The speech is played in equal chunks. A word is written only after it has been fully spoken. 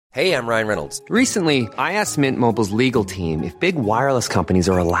Hey, I'm Ryan Reynolds. Recently, I asked Mint Mobile's legal team if big wireless companies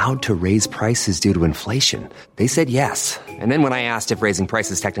are allowed to raise prices due to inflation. They said yes. And then when I asked if raising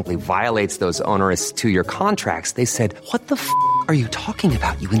prices technically violates those onerous two-year contracts, they said, "What the f*** are you talking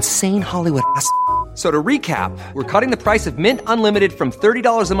about, you insane Hollywood ass?" So to recap, we're cutting the price of Mint Unlimited from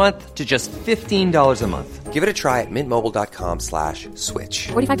 $30 a month to just $15 a month. Give it a try at mintmobile.com/switch.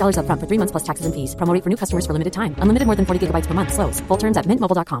 $45 up front for 3 months plus taxes and fees. Promo rate for new customers for limited time. Unlimited more than 40 gigabytes per month. Slows full terms at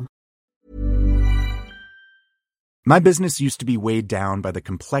mintmobile.com. My business used to be weighed down by the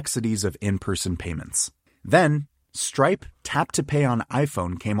complexities of in-person payments. Then, Stripe Tap to Pay on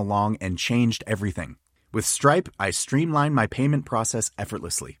iPhone came along and changed everything. With Stripe, I streamlined my payment process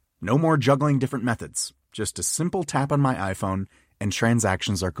effortlessly. No more juggling different methods. Just a simple tap on my iPhone and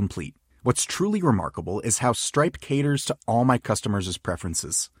transactions are complete. What's truly remarkable is how Stripe caters to all my customers'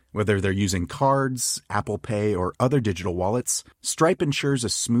 preferences. Whether they're using cards, Apple Pay, or other digital wallets, Stripe ensures a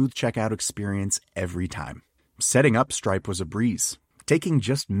smooth checkout experience every time. Setting up Stripe was a breeze, taking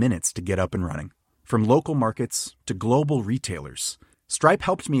just minutes to get up and running. From local markets to global retailers, Stripe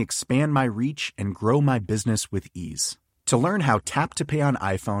helped me expand my reach and grow my business with ease. To learn how Tap to Pay on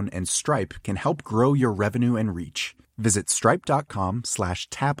iPhone and Stripe can help grow your revenue and reach, visit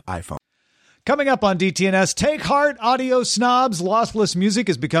stripe.com/tapiphone. Coming up on DTNS, take heart, audio snobs. Lossless music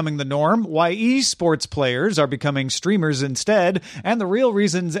is becoming the norm. Why esports players are becoming streamers instead. And the real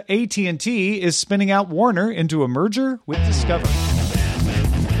reasons AT&T is spinning out Warner into a merger with Discovery.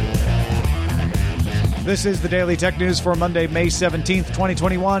 This is the Daily Tech News for Monday, May 17th,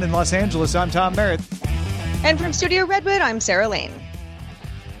 2021 in Los Angeles. I'm Tom Merritt. And from Studio Redwood, I'm Sarah Lane.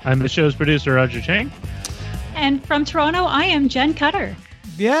 I'm the show's producer, Roger Chang. And from Toronto, I am Jen Cutter.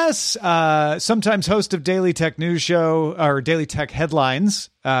 Yes, sometimes host of Daily Tech News Show, or Daily Tech Headlines,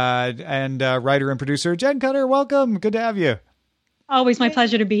 and writer and producer, Jen Cutter, welcome. Good to have you. Always my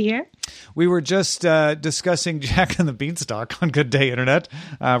pleasure to be here. We were just discussing Jack and the Beanstalk on Good Day Internet.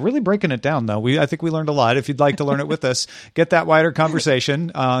 Really breaking it down, though. I think we learned a lot. If you'd like to learn it with us, get that wider conversation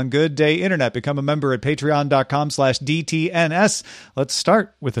on Good Day Internet. Become a member at patreon.com/DTNS. Let's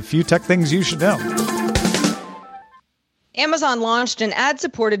start with a few tech things you should know. Amazon launched an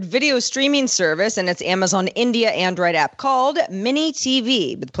ad-supported video streaming service in its Amazon India Android app called Mini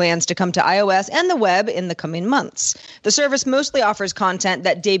TV, with plans to come to iOS and the web in the coming months. The service mostly offers content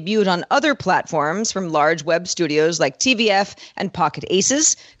that debuted on other platforms from large web studios like TVF and Pocket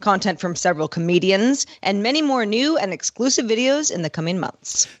Aces, content from several comedians, and many more new and exclusive videos in the coming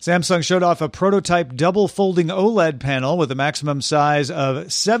months. Samsung showed off a prototype double-folding OLED panel with a maximum size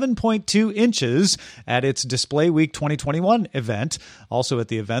of 7.2 inches at its Display Week 2021 event. Also at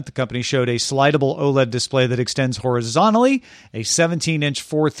the event, the company showed a slidable OLED display that extends horizontally, a 17-inch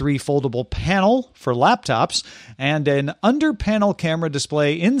 4:3 foldable panel for laptops, and an under-panel camera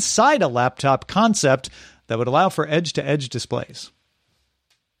display inside a laptop concept that would allow for edge-to-edge displays.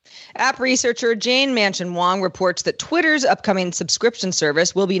 App researcher Jane Manchun Wong reports that Twitter's upcoming subscription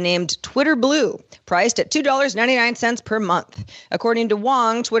service will be named Twitter Blue, priced at $2.99 per month. According to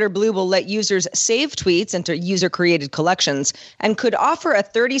Wong, Twitter Blue will let users save tweets into user-created collections and could offer a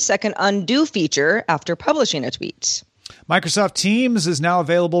 30-second undo feature after publishing a tweet. Microsoft Teams is now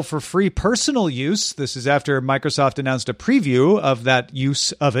available for free personal use. This is after Microsoft announced a preview of that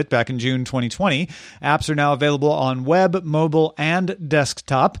use of it back in June 2020. Apps are now available on web, mobile, and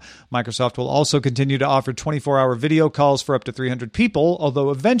desktop. Microsoft will also continue to offer 24-hour video calls for up to 300 people,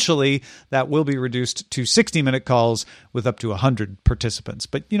 although eventually that will be reduced to 60-minute calls with up to 100 participants.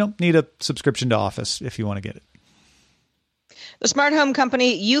 But you don't need a subscription to Office if you want to get it. The smart home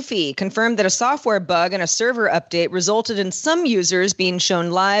company Eufy confirmed that a software bug in a server update resulted in some users being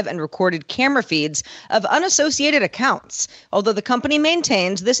shown live and recorded camera feeds of unassociated accounts, although the company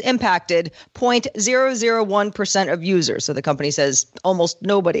maintains this impacted 0.001% of users. So the company says almost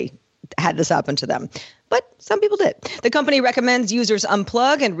nobody had this happen to them. But some people did. The company recommends users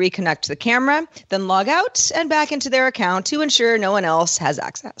unplug and reconnect the camera, then log out and back into their account to ensure no one else has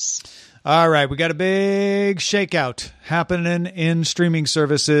access. All right, we got a big shakeout happening in streaming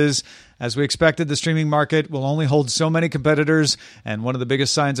services. As we expected, the streaming market will only hold so many competitors, and one of the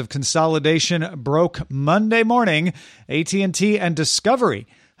biggest signs of consolidation broke Monday morning. AT&T and Discovery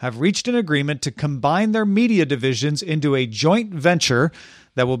have reached an agreement to combine their media divisions into a joint venture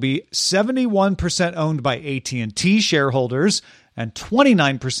that will be 71% owned by AT&T shareholders and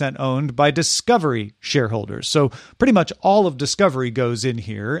 29% owned by Discovery shareholders. So pretty much all of Discovery goes in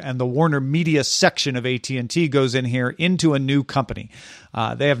here, and the Warner Media section of AT&T goes in here into a new company.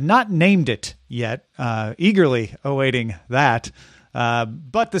 They have not named it yet, eagerly awaiting that.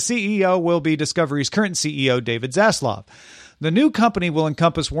 But the CEO will be Discovery's current CEO, David Zaslav. The new company will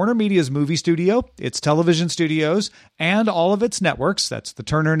encompass Warner Media's movie studio, its television studios, and all of its networks. That's the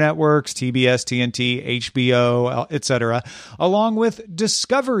Turner networks, TBS, TNT, HBO, etc., along with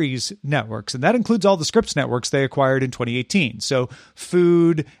Discovery's networks. And that includes all the Scripps networks they acquired in 2018. So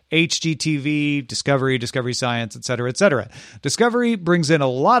Food, HGTV, Discovery Science, etc., etc. Discovery brings in a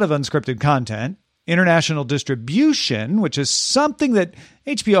lot of unscripted content, international distribution, which is something that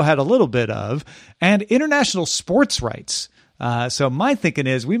HBO had a little bit of, and international sports rights. So my thinking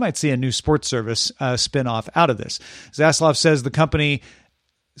is we might see a new sports service spinoff out of this. Zaslav says the company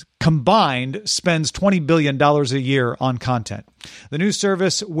combined spends $20 billion a year on content. The new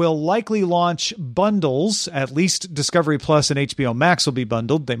service will likely launch bundles. At least Discovery Plus and HBO Max will be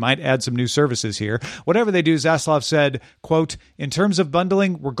bundled. They might add some new services here. Whatever they do, Zaslav said, quote, in terms of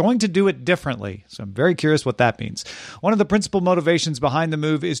bundling, we're going to do it differently. So I'm very curious what that means. One of the principal motivations behind the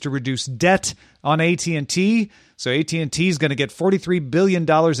move is to reduce debt on AT&T. So AT&T is going to get $43 billion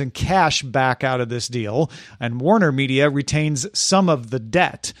in cash back out of this deal, and Warner Media retains some of the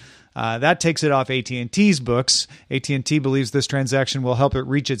debt. That takes it off AT&T's books. AT&T believes this transaction will help it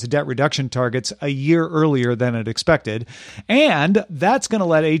reach its debt reduction targets a year earlier than it expected. And that's going to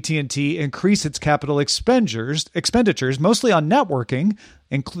let AT&T increase its capital expenditures, mostly on networking.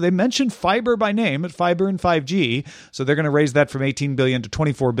 They mentioned fiber by name at fiber and 5G. So they're going to raise that from $18 billion to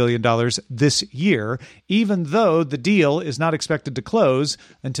 $24 billion this year, even though the deal is not expected to close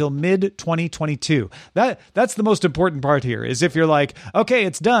until mid-2022. That's the most important part here, is if you're like, okay,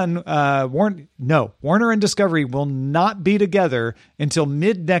 it's done. Warner and Discovery will not be together until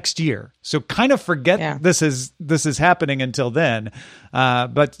mid-next year. So kind of forget this is happening until then.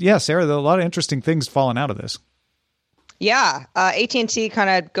 But yeah, Sarah, there are a lot of interesting things falling out of this. Yeah, AT&T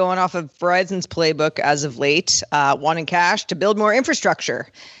kind of going off of Verizon's playbook as of late, wanting cash to build more infrastructure.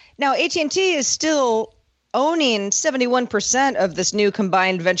 Now, AT&T is still owning 71% of this new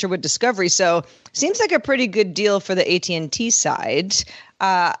combined venture with Discovery, so seems like a pretty good deal for the AT&T side.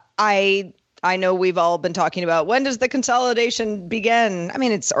 I know we've all been talking about when does the consolidation begin? I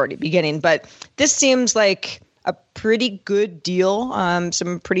mean, it's already beginning, but this seems like a pretty good deal.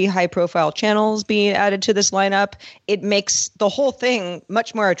 Some pretty high profile channels being added to this lineup. It makes the whole thing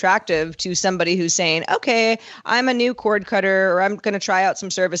much more attractive to somebody who's saying, okay, I'm a new cord cutter, or I'm going to try out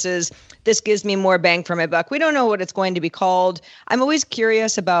some services. This gives me more bang for my buck. We don't know what it's going to be called. I'm always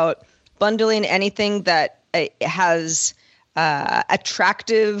curious about bundling anything that has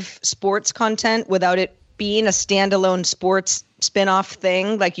attractive sports content without it being a standalone sports spin-off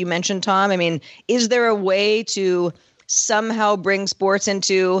thing, like you mentioned, Tom. I mean, is there a way to somehow bring sports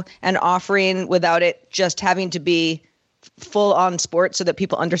into an offering without it just having to be full on sports so that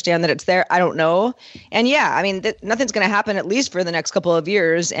people understand that it's there? I don't know. And yeah, I mean, nothing's going to happen at least for the next couple of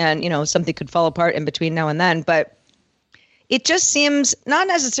years. And, something could fall apart in between now and then. But it just seems not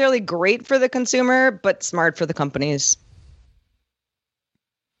necessarily great for the consumer, but smart for the companies.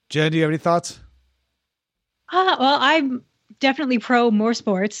 Jen, do you have any thoughts? Well, I'm definitely pro more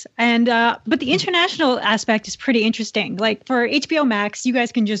sports, and but the international aspect is pretty interesting. Like for HBO Max, you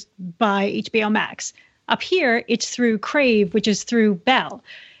guys can just buy HBO Max. Up here, it's through Crave, which is through Bell.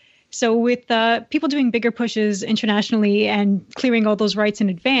 So with people doing bigger pushes internationally and clearing all those rights in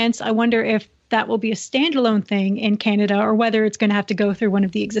advance, I wonder if that will be a standalone thing in Canada or whether it's going to have to go through one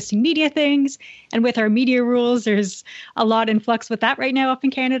of the existing media things. And with our media rules, there's a lot in flux with that right now up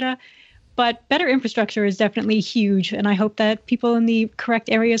in Canada. But better infrastructure is definitely huge, and I hope that people in the correct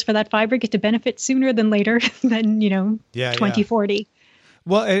areas for that fiber get to benefit sooner than later than 2040. Yeah.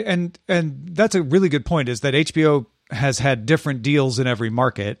 Well, and that's a really good point, is that HBO has had different deals in every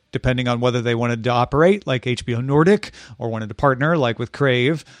market, depending on whether they wanted to operate like HBO Nordic or wanted to partner like with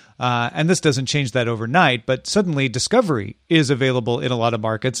Crave. And this doesn't change that overnight, but suddenly Discovery is available in a lot of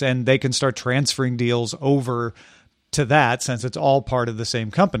markets, and they can start transferring deals over to that, since it's all part of the same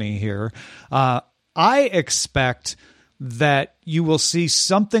company here. I expect that you will see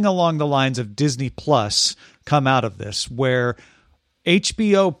something along the lines of Disney Plus come out of this, where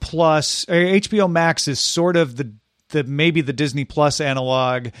HBO Plus, or HBO Max is sort of the maybe the Disney Plus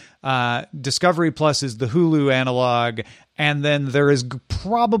analog. Discovery Plus is the Hulu analog. And then there is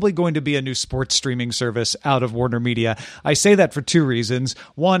probably going to be a new sports streaming service out of Warner Media. I say that for two reasons.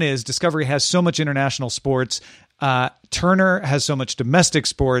 One is Discovery has so much international sports. Turner has so much domestic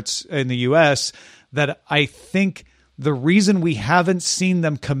sports in the U.S. that I think the reason we haven't seen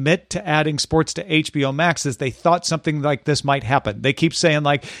them commit to adding sports to HBO Max is they thought something like this might happen. They keep saying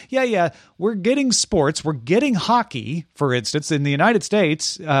like, yeah, we're getting sports. We're getting hockey, for instance. In the United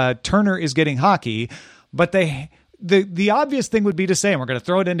States, Turner is getting hockey, but the obvious thing would be to say, and we're going to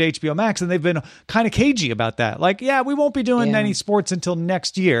throw it into HBO Max, and they've been kind of cagey about that. Like, yeah, we won't be doing any sports until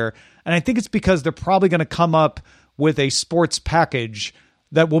next year. And I think it's because they're probably going to come up with a sports package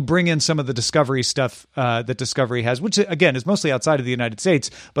that will bring in some of the Discovery stuff that Discovery has, which, again, is mostly outside of the United States.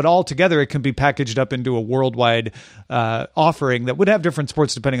 But altogether, it can be packaged up into a worldwide offering that would have different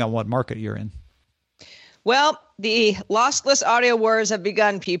sports depending on what market you're in. Well, the lossless audio wars have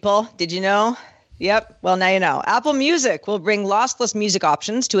begun, people. Did you know? Yep. Well, now you know. Apple Music will bring lossless music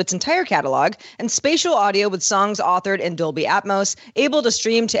options to its entire catalog and spatial audio with songs authored in Dolby Atmos, able to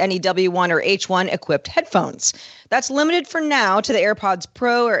stream to any W1 or H1 equipped headphones. That's limited for now to the AirPods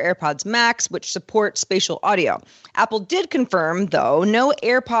Pro or AirPods Max, which support spatial audio. Apple did confirm, though, no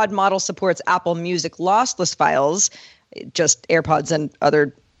AirPod model supports Apple Music lossless files, just AirPods and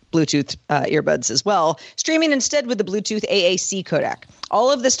other Bluetooth earbuds as well, streaming instead with the Bluetooth AAC codec. All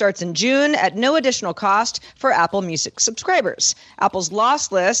of this starts in June at no additional cost for Apple Music subscribers. Apple's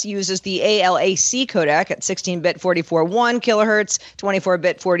lossless uses the ALAC codec at 16-bit 44.1 kilohertz,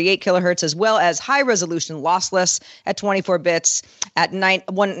 24-bit 48 kilohertz, as well as high-resolution lossless at 24 bits at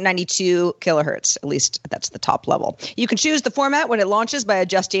 192 kilohertz. At least that's the top level. You can choose the format when it launches by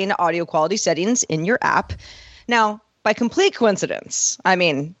adjusting audio quality settings in your app. Now, by complete coincidence, I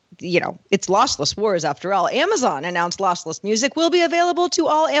mean, it's lossless wars after all. Amazon announced lossless music will be available to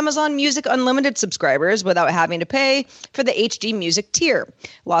all Amazon Music Unlimited subscribers without having to pay for the HD Music tier.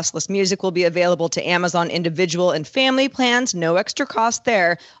 Lossless music will be available to Amazon individual and family plans, no extra cost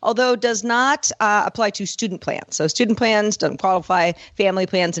there, although does not apply to student plans. So student plans don't qualify, family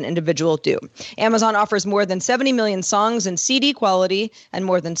plans and individual do. Amazon offers more than 70 million songs in CD quality and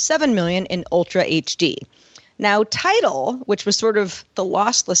more than 7 million in Ultra HD. Now, Tidal, which was sort of the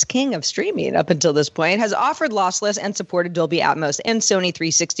lossless king of streaming up until this point, has offered lossless and supported Dolby Atmos and Sony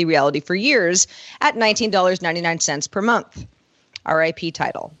 360 Reality for years at $19.99 per month. RIP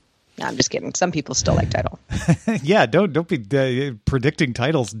Tidal. No, I'm just kidding. Some people still like Tidal. Yeah, don't be predicting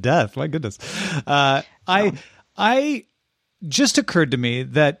Tidal's death. My goodness. I just occurred to me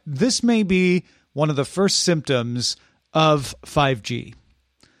that this may be one of the first symptoms of 5G.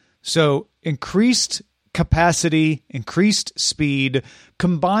 So increased capacity, increased speed,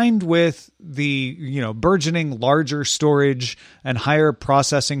 combined with the burgeoning larger storage and higher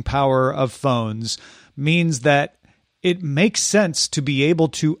processing power of phones means that it makes sense to be able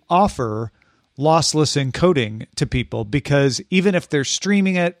to offer lossless encoding to people, because even if they're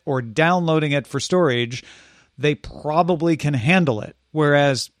streaming it or downloading it for storage, they probably can handle it.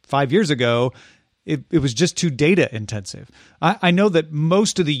 Whereas 5 years ago, it was just too data intensive. I know that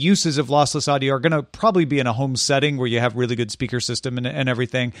most of the uses of lossless audio are going to probably be in a home setting where you have really good speaker system and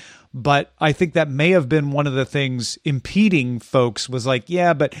everything. But I think that may have been one of the things impeding folks was like,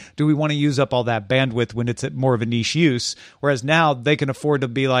 yeah, but do we want to use up all that bandwidth when it's more of a niche use? Whereas now they can afford to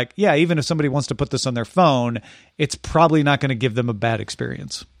be like, yeah, even if somebody wants to put this on their phone, it's probably not going to give them a bad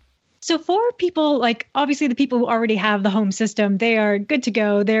experience. So for people, like obviously the people who already have the home system, they are good to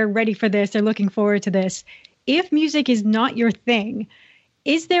go. They're ready for this. They're looking forward to this. If music is not your thing,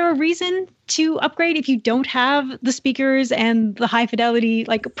 is there a reason to upgrade if you don't have the speakers and the high fidelity,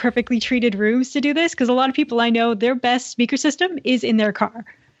 like perfectly treated rooms to do this? Because a lot of people I know, their best speaker system is in their car.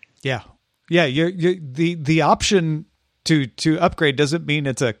 Yeah. Yeah. The option to upgrade doesn't mean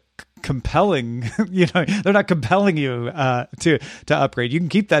it's a compelling, they're not compelling you to upgrade. You can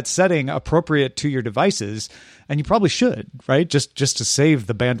keep that setting appropriate to your devices, and you probably should, right? Just to save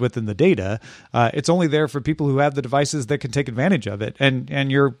the bandwidth and the data. It's only there for people who have the devices that can take advantage of it,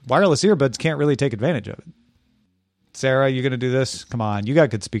 and your wireless earbuds can't really take advantage of it. Sarah, you going to do this? Come on, you got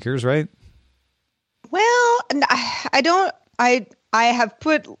good speakers, right? Well, I don't. I have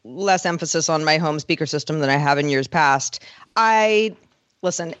put less emphasis on my home speaker system than I have in years past.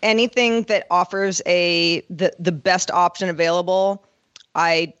 Listen, anything that offers the best option available,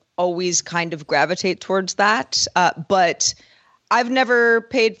 I always kind of gravitate towards that. But I've never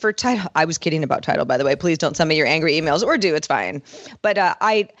paid for Tidal. I was kidding about Tidal, by the way. Please don't send me your angry emails, or do. It's fine. But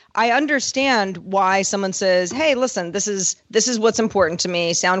I understand why someone says, "Hey, listen, this is what's important to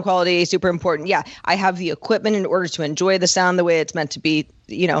me. Sound quality, super important." Yeah, I have the equipment in order to enjoy the sound the way it's meant to be.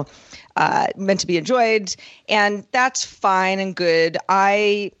 Meant to be enjoyed, and that's fine and good.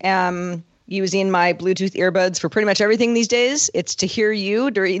 I am using my Bluetooth earbuds for pretty much everything these days. It's to hear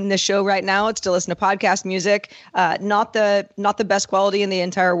you during the show right now. It's to listen to podcast music. Not the best quality in the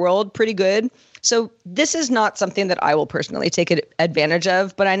entire world. Pretty good. So this is not something that I will personally take advantage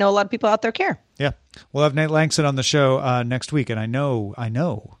of, but I know a lot of people out there care. Yeah, we'll have Nate Langston on the show next week, and I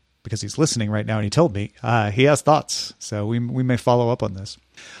know. Because he's listening right now and he told me he has thoughts. So we may follow up on this.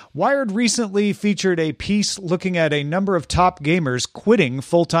 Wired recently featured a piece looking at a number of top gamers quitting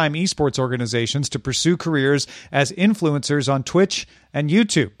full-time esports organizations to pursue careers as influencers on Twitch and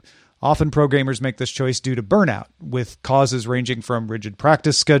YouTube. Often pro gamers make this choice due to burnout, with causes ranging from rigid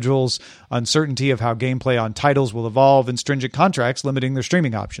practice schedules, uncertainty of how gameplay on titles will evolve, and stringent contracts limiting their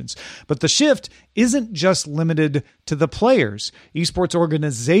streaming options. But the shift isn't just limited to the players. Esports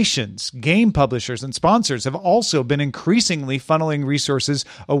organizations, game publishers, and sponsors have also been increasingly funneling resources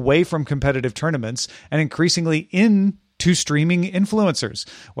away from competitive tournaments and increasingly into streaming influencers.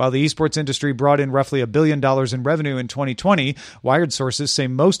 While the esports industry brought in roughly $1 billion in revenue in 2020, Wired sources say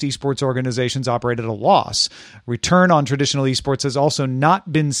most esports organizations operate at a loss. Return on traditional esports has also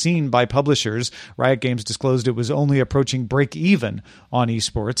not been seen by publishers. Riot Games disclosed it was only approaching break even on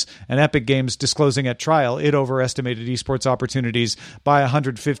esports, and Epic Games disclosing at trial it overestimated esports opportunities by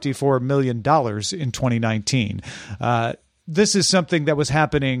 $154 million in 2019. This is something that was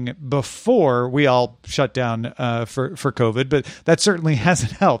happening before we all shut down for COVID, but that certainly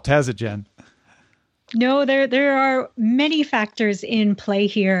hasn't helped, has it, Jen? No, there are many factors in play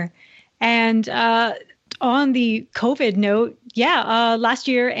here. And on the COVID note, last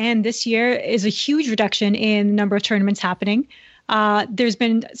year and this year is a huge reduction in the number of tournaments happening. There's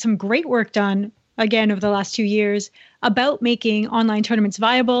been some great work done, again, over the last 2 years about making online tournaments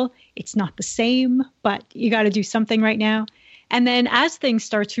viable. It's not the same, but you got to do something right now. And then as things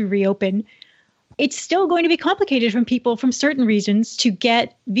start to reopen, it's still going to be complicated for people from certain regions to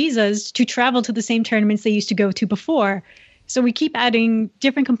get visas to travel to the same tournaments they used to go to before. So we keep adding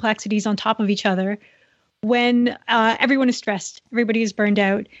different complexities on top of each other when everyone is stressed, everybody is burned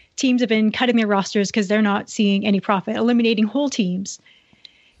out. Teams have been cutting their rosters because they're not seeing any profit, eliminating whole teams.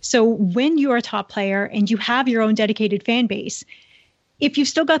 So when you're a top player and you have your own dedicated fan base, if you've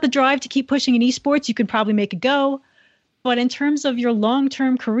still got the drive to keep pushing in esports, you can probably make a go. But in terms of your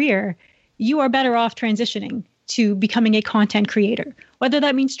long-term career, you are better off transitioning to becoming a content creator, whether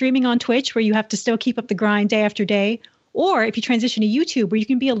that means streaming on Twitch, where you have to still keep up the grind day after day, or if you transition to YouTube, where you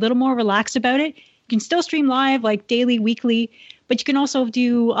can be a little more relaxed about it. You can still stream live, like daily, weekly, but you can also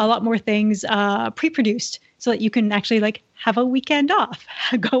do a lot more things pre-produced so that you can actually like have a weekend off,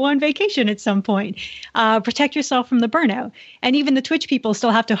 go on vacation at some point, protect yourself from the burnout. And even the Twitch people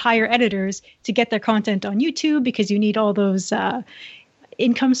still have to hire editors to get their content on YouTube because you need all those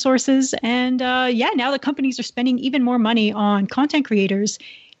income sources. And now that companies are spending even more money on content creators,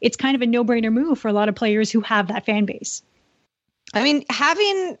 it's kind of a no-brainer move for a lot of players who have that fan base. I mean,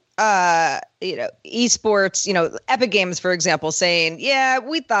 having esports, Epic Games, for example, saying, yeah,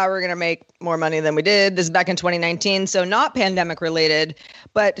 we thought we were going to make more money than we did. This is back in 2019. So not pandemic related,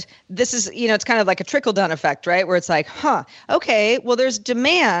 but this is, it's kind of like a trickle down effect, right? Where it's like, okay, well, there's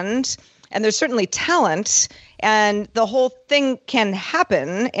demand and there's certainly talent and the whole thing can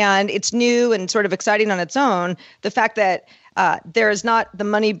happen and it's new and sort of exciting on its own. The fact that there is not the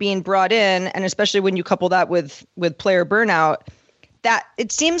money being brought in, and especially when you couple that with player burnout, that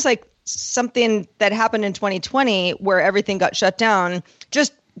it seems like something that happened in 2020 where everything got shut down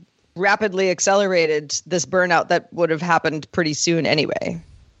just rapidly accelerated this burnout that would have happened pretty soon anyway.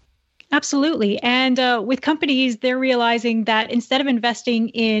 Absolutely. And with companies, they're realizing that instead of investing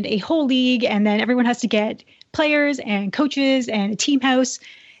in a whole league and then everyone has to get players and coaches and a team house,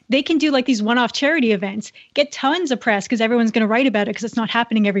 they can do like these one-off charity events, get tons of press because everyone's going to write about it because it's not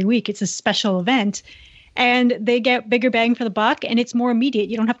happening every week. It's a special event. And they get bigger bang for the buck, and it's more immediate.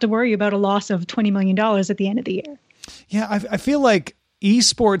 You don't have to worry about a loss of $20 million at the end of the year. Yeah, I feel like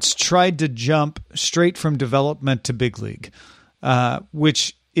esports tried to jump straight from development to big league,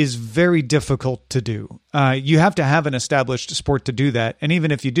 which is very difficult to do. You have to have an established sport to do that. And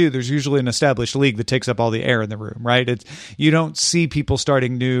even if you do, there's usually an established league that takes up all the air in the room, right? You don't see people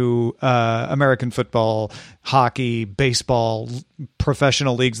starting new American football, hockey, baseball,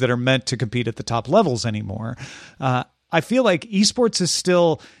 professional leagues that are meant to compete at the top levels anymore. I feel like esports is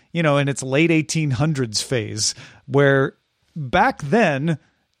still, in its late 1800s phase, where back then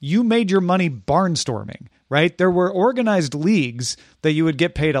you made your money barnstorming. Right? There were organized leagues that you would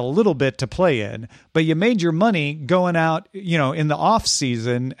get paid a little bit to play in, but you made your money going out, in the off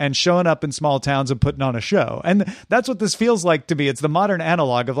season and showing up in small towns and putting on a show. And that's what this feels like to me. It's the modern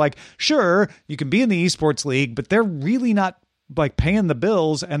analog of like, sure, you can be in the esports league, but they're really not like paying the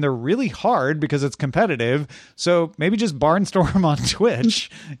bills and they're really hard because it's competitive. So maybe just barnstorm on Twitch,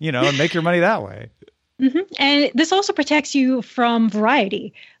 and make your money that way. Mm-hmm. And this also protects you from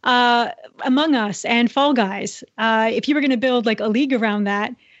variety. Among Us and Fall Guys, if you were going to build like a league around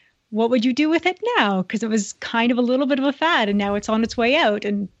that, what would you do with it now? Because it was kind of a little bit of a fad, and now it's on its way out.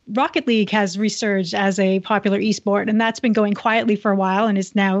 And Rocket League has resurged as a popular esport, and that's been going quietly for a while and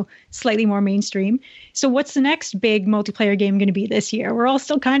is now slightly more mainstream. So what's the next big multiplayer game going to be this year? We're all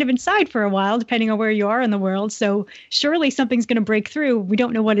still kind of inside for a while, depending on where you are in the world. So surely something's going to break through. We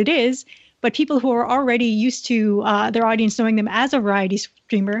don't know what it is, but people who are already used to their audience knowing them as a variety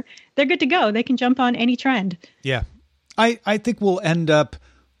streamer, they're good to go. They can jump on any trend. Yeah. I think we'll end up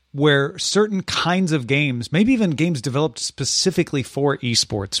where certain kinds of games, maybe even games developed specifically for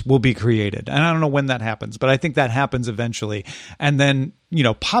esports, will be created. And I don't know when that happens, but I think that happens eventually. And then,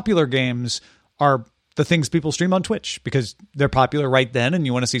 popular games are the things people stream on Twitch because they're popular right then and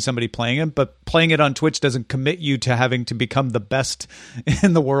you want to see somebody playing it. But playing it on Twitch doesn't commit you to having to become the best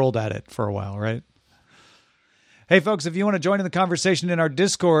in the world at it for a while, right? Hey, folks, if you want to join in the conversation in our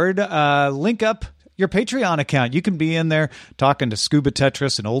Discord, link up your Patreon account. You can be in there talking to Scuba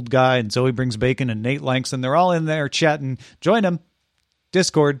Tetris and Old Guy and Zoe Brings Bacon and Nate Langston. They're all in there chatting. Join them.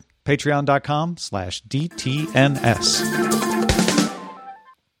 Discord, patreon.com/DTNS.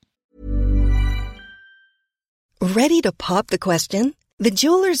 Ready to pop the question? The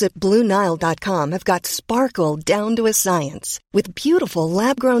jewelers at BlueNile.com have got sparkle down to a science with beautiful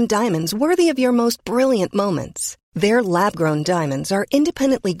lab-grown diamonds worthy of your most brilliant moments. Their lab-grown diamonds are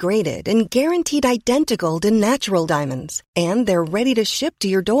independently graded and guaranteed identical to natural diamonds. And they're ready to ship to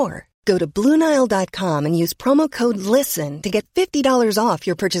your door. Go to BlueNile.com and use promo code LISTEN to get $50 off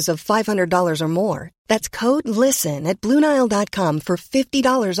your purchase of $500 or more. That's code LISTEN at BlueNile.com for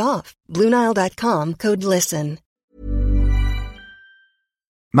 $50 off. BlueNile.com, code LISTEN.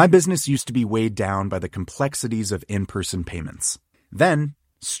 My business used to be weighed down by the complexities of in-person payments. Then,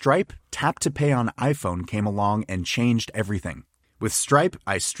 Stripe Tap to Pay on iPhone came along and changed everything. With Stripe,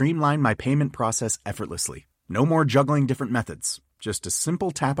 I streamlined my payment process effortlessly. No more juggling different methods. Just a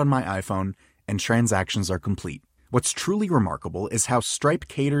simple tap on my iPhone and transactions are complete. What's truly remarkable is how Stripe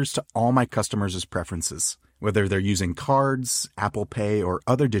caters to all my customers' preferences. Whether they're using cards, Apple Pay, or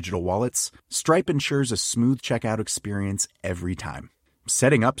other digital wallets, Stripe ensures a smooth checkout experience every time.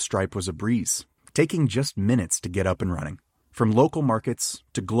 Setting up Stripe was a breeze, taking just minutes to get up and running. From local markets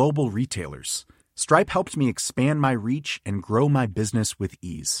to global retailers, Stripe helped me expand my reach and grow my business with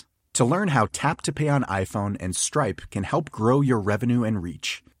ease. To learn how Tap to Pay on iPhone and Stripe can help grow your revenue and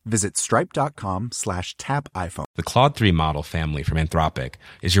reach, visit stripe.com/tapiphone. The Claude 3 model family from Anthropic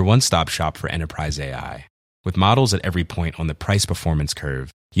is your one-stop shop for enterprise AI. With models at every point on the price-performance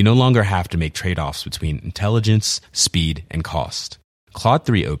curve, you no longer have to make trade-offs between intelligence, speed, and cost. Claude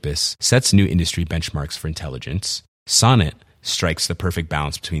 3 Opus sets new industry benchmarks for intelligence. Sonnet strikes the perfect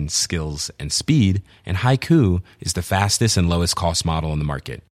balance between skills and speed, and Haiku is the fastest and lowest cost model in the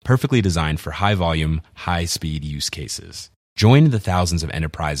market, perfectly designed for high-volume, high-speed use cases. Join the thousands of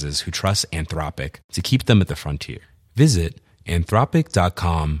enterprises who trust Anthropic to keep them at the frontier. Visit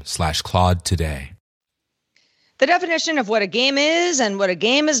anthropic.com/Claude today. The definition of what a game is and what a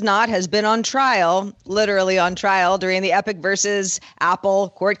game is not has been on trial, literally on trial, during the Epic versus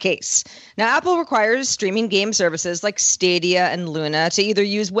Apple court case. Now, Apple requires streaming game services like Stadia and Luna to either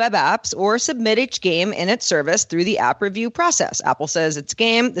use web apps or submit each game in its service through the app review process. Apple says it's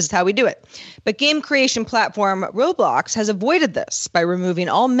game, this is how we do it. But game creation platform Roblox has avoided this by removing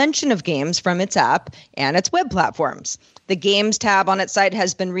all mention of games from its app and its web platforms. The Games tab on its site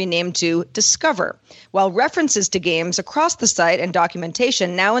has been renamed to Discover, while references to games across the site and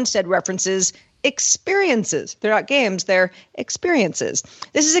documentation now instead references experiences. They're not games, they're experiences.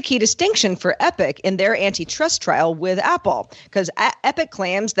 This is a key distinction for Epic in their antitrust trial with Apple, because Epic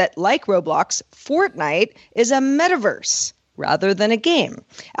claims that, like Roblox, Fortnite is a metaverse rather than a game.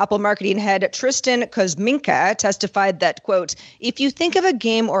 Apple marketing head Tristan Kozminka testified that, quote, "If you think of a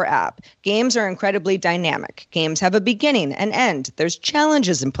game or app, games are incredibly dynamic. Games have a beginning and end. There's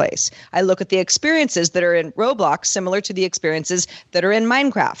challenges in place. I look at the experiences that are in Roblox similar to the experiences that are in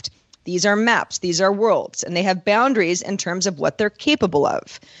Minecraft. These are maps, these are worlds, and they have boundaries in terms of what they're capable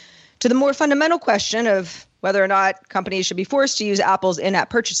of." To the more fundamental question of whether or not companies should be forced to use Apple's in-app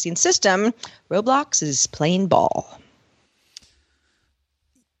purchasing system, Roblox is playing ball.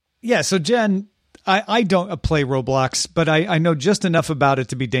 Yeah, so Jen, I don't play Roblox, but I know just enough about it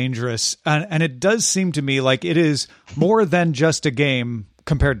to be dangerous. And it does seem to me like it is more than just a game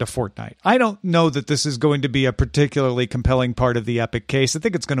compared to Fortnite. I don't know that this is going to be a particularly compelling part of the Epic case. I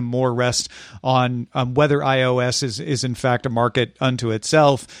think it's going to more rest on whether iOS is in fact a market unto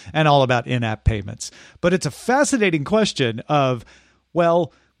itself and all about in-app payments. But it's a fascinating question of,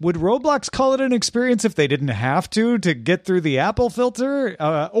 well, would Roblox call it an experience if they didn't have to get through the Apple filter?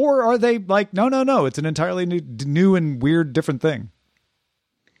 Or are they like, no, it's an entirely new and weird different thing?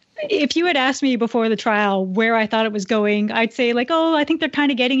 If you had asked me before the trial where I thought it was going, I'd say like, oh, I think they're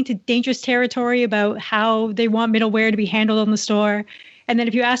kind of getting into dangerous territory about how they want middleware to be handled in the store. And then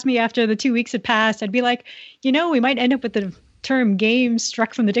if you asked me after the 2 weeks had passed, I'd be like, we might end up with the term games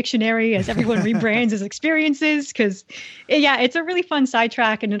struck from the dictionary as everyone rebrands as experiences. Because, yeah, it's a really fun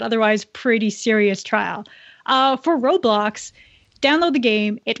sidetrack and an otherwise pretty serious trial. For Roblox, download the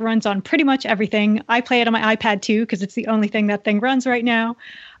game. It runs on pretty much everything. I play it on my iPad too, because it's the only thing that thing runs right now.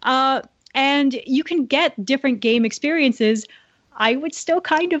 And you can get different game experiences. I would still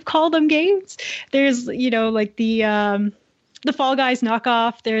kind of call them games. There's, like the Fall Guys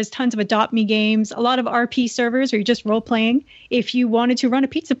knockoff. There's tons of Adopt Me games, a lot of RP servers where you're just role playing. If you wanted to run a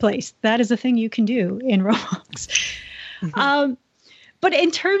pizza place, that is a thing you can do in Roblox. Mm-hmm. But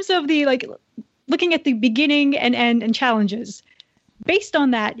in terms of the looking at the beginning and end and challenges, based on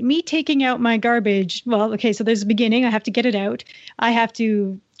that, me taking out my garbage, well, okay, so there's a beginning. I have to get it out. I have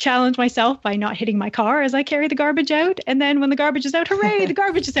to challenge myself by not hitting my car as I carry the garbage out. And then when the garbage is out, hooray, the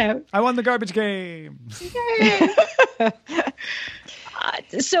garbage is out. I won the garbage game.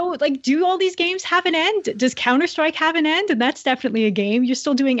 So, do all these games have an end? Does Counter-Strike have an end? And that's definitely a game. You're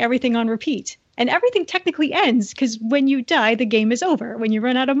still doing everything on repeat. And everything technically ends because when you die, the game is over. When you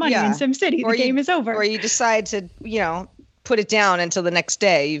run out of money in SimCity, the game is over. Or you decide to, put it down until the next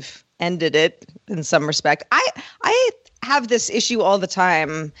day. You've ended it in some respect. I have this issue all the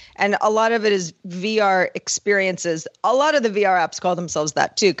time, and a lot of it is VR experiences. A lot of the VR apps call themselves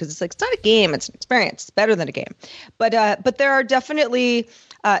that too, because it's not a game, it's an experience. It's better than a game. But there are definitely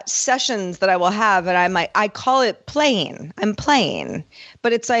sessions that I will have, and I call it playing. I'm playing,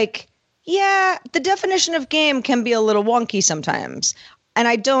 but it's the definition of game can be a little wonky sometimes, and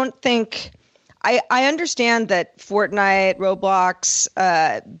I don't think. I understand that Fortnite, Roblox,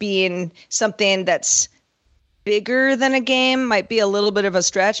 being something that's bigger than a game might be a little bit of a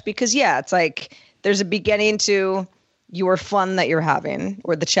stretch because, it's there's a beginning to your fun that you're having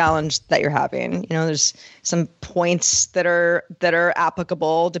or the challenge that you're having. There's some points that are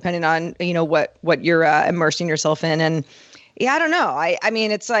applicable depending on, what you're immersing yourself in. And I don't know. I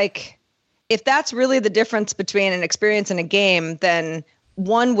mean, it's if that's really the difference between an experience and a game, then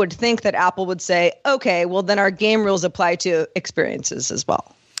one would think that Apple would say, okay, well, then our game rules apply to experiences as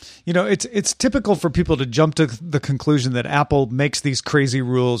well. It's typical for people to jump to the conclusion that Apple makes these crazy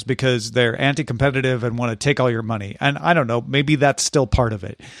rules because they're anti-competitive and want to take all your money. And I don't know, maybe that's still part of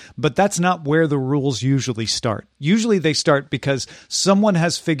it. But that's not where the rules usually start. Usually they start because someone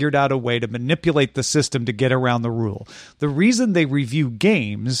has figured out a way to manipulate the system to get around the rule. The reason they review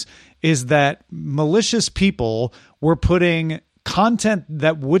games is that malicious people were putting content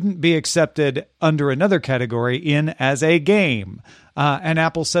that wouldn't be accepted under another category in as a game. And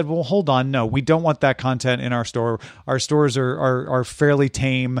Apple said, well, hold on. No, we don't want that content in our store. Our stores are fairly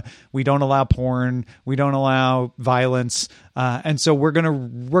tame. We don't allow porn. We don't allow violence. And so we're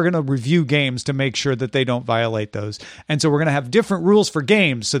going to review games to make sure that they don't violate those. And so we're going to have different rules for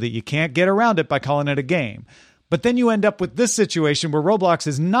games so that you can't get around it by calling it a game. But then you end up with this situation where Roblox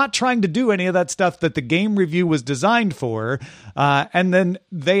is not trying to do any of that stuff that the game review was designed for. And then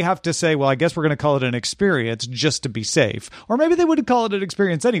they have to say, well, I guess we're going to call it an experience just to be safe. Or maybe they would call it an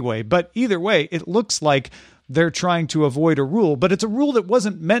experience anyway. But either way, it looks like they're trying to avoid a rule. But it's a rule that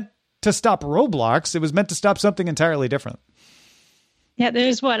wasn't meant to stop Roblox. It was meant to stop something entirely different. Yeah,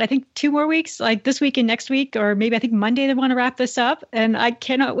 there's I think 2 more weeks, like this week and next week, or maybe I think Monday they want to wrap this up. And I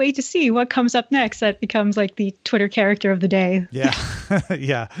cannot wait to see what comes up next. That becomes like the Twitter character of the day. Yeah,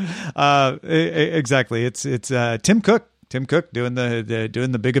 yeah, exactly. It's Tim Cook. Tim Cook doing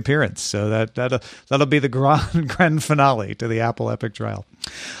the big appearance. So that'll be the grand finale to the Apple Epic trial.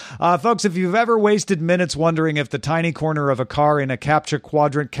 Folks, if you've ever wasted minutes wondering if the tiny corner of a car in a CAPTCHA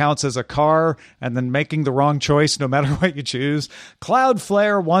quadrant counts as a car and then making the wrong choice no matter what you choose,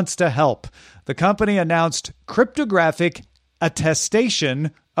 Cloudflare wants to help. The company announced cryptographic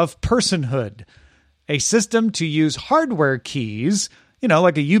attestation of personhood, a system to use hardware keys,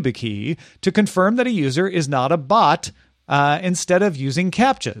 like a YubiKey, to confirm that a user is not a bot, instead of using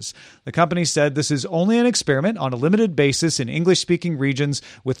CAPTCHAs. The company said this is only an experiment on a limited basis in English-speaking regions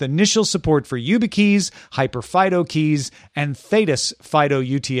with initial support for YubiKeys, HyperFIDO keys, and Thetis FIDO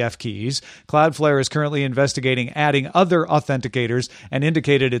UTF keys. Cloudflare is currently investigating adding other authenticators and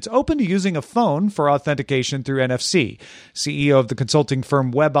indicated it's open to using a phone for authentication through NFC. CEO of the consulting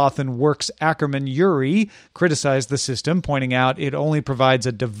firm WebAuthn Ackerman Yuri criticized the system, pointing out it only provides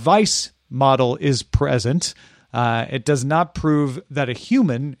a device model is present. It does not prove that a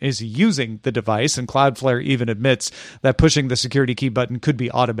human is using the device, and Cloudflare even admits that pushing the security key button could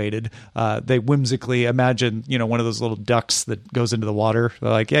be automated. They whimsically imagine, one of those little ducks that goes into the water. They're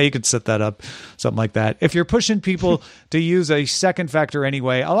like, yeah, you could set that up, something like that. If you're pushing people to use a second factor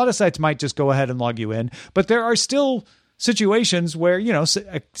anyway, a lot of sites might just go ahead and log you in, but there are still situations where,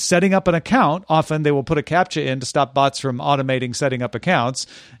 setting up an account, often they will put a CAPTCHA in to stop bots from automating setting up accounts,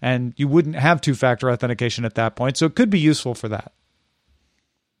 and you wouldn't have two-factor authentication at that point. So it could be useful for that.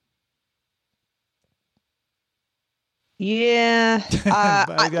 Yeah.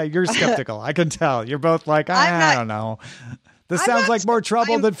 You're skeptical. I can tell. You're both like, I don't know. This sounds like more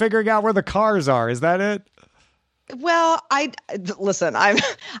trouble than figuring out where the cars are. Is that it? Well, listen, I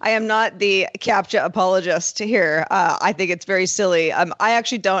am not the CAPTCHA apologist here. I think it's very silly. I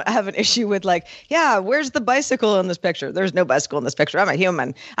actually don't have an issue with where's the bicycle in this picture? There's no bicycle in this picture. I'm a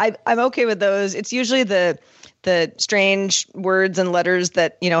human. I'm okay with those. It's usually the strange words and letters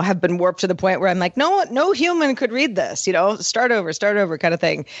that, have been warped to the point where I'm like, no human could read this, start over kind of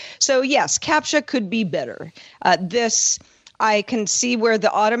thing. So yes, CAPTCHA could be better. I can see where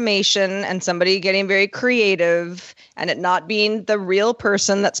the automation and somebody getting very creative and it not being the real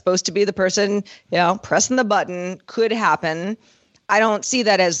person that's supposed to be the person, pressing the button could happen. I don't see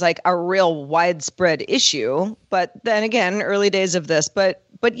that as like a real widespread issue. But then again, early days of this. But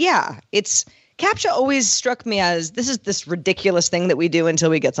yeah, CAPTCHA always struck me as this ridiculous thing that we do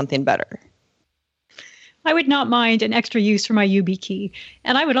until we get something better. I would not mind an extra use for my YubiKey.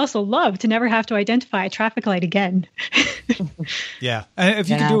 And I would also love to never have to identify a traffic light again. Yeah. And if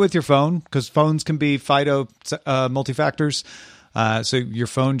you can do it with your phone, because phones can be FIDO multi-factors. So your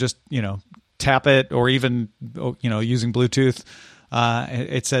phone just, tap it, or even, using Bluetooth.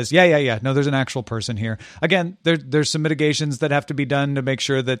 It says, yeah. No, there's an actual person here. Again, there's some mitigations that have to be done to make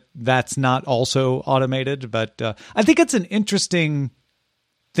sure that that's not also automated. But I think it's an interesting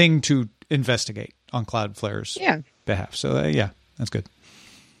thing to investigate on Cloudflare's behalf. So that's good.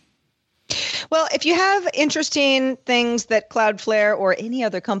 Well, if you have interesting things that Cloudflare or any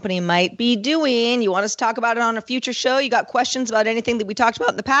other company might be doing, you want us to talk about it on a future show, you got questions about anything that we talked about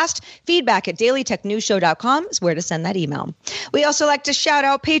in the past, feedback at dailytechnewsshow.com is where to send that email. We also like to shout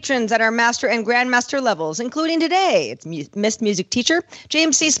out patrons at our master and grandmaster levels, including today, it's Miss Music Teacher,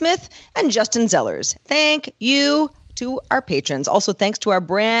 James C. Smith, and Justin Zellers. Thank you to our patrons. Also, thanks to our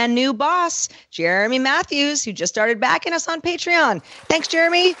brand new boss, Jeremy Matthews, who just started backing us on Patreon. Thanks,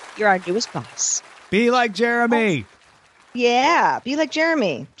 Jeremy. You're our newest boss. Be like Jeremy. Yeah, be like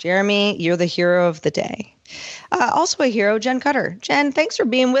Jeremy. Jeremy, you're the hero of the day. Also a hero, Jen Cutter. Jen, thanks for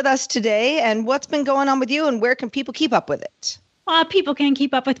being with us today. And what's been going on with you, and where can people keep up with it? People can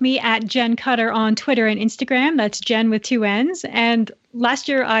keep up with me at Jen Cutter on Twitter and Instagram. That's Jen with 2 N's. And last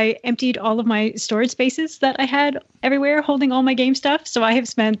year, I emptied all of my storage spaces that I had everywhere, holding all my game stuff. So I have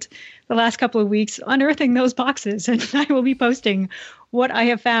spent the last couple of weeks unearthing those boxes, and I will be posting what I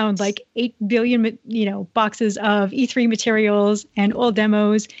have found, like 8 billion, boxes of E3 materials and old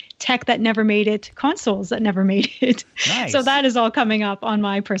demos, tech that never made it, consoles that never made it. Nice. So that is all coming up on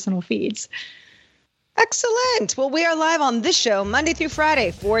my personal feeds. Excellent. Well, we are live on this show Monday through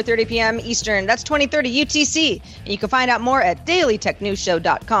Friday, 4:30 p.m. Eastern. That's 2030 UTC. And you can find out more at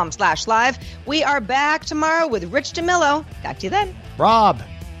dailytechnewsshow.com/live. We are back tomorrow with Rich DeMillo. Talk to you then. Rob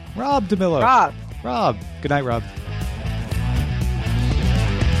DeMillo. Rob. Good night, Rob.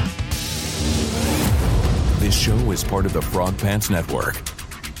 This show is part of the Frog Pants Network.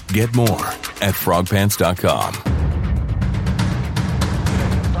 Get more at frogpants.com.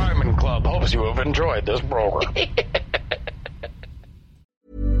 Hopes you have enjoyed this program.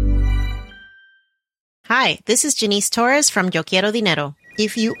 Hi, this is Janice Torres from Yo Quiero Dinero.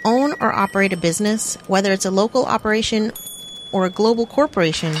 If you own or operate a business, whether it's a local operation or a global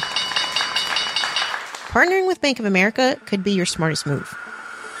corporation, partnering with Bank of America could be your smartest move.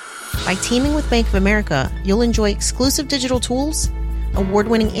 By teaming with Bank of America, you'll enjoy exclusive digital tools,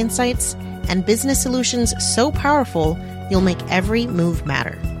 award-winning insights, and business solutions so powerful you'll make every move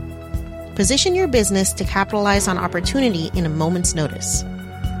matter. Position your business to capitalize on opportunity in a moment's notice.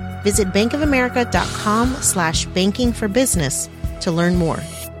 Visit bankofamerica.com/banking for business to learn more.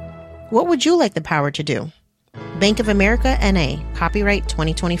 What would you like the power to do? Bank of America, N.A., copyright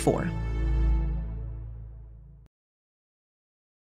 2024.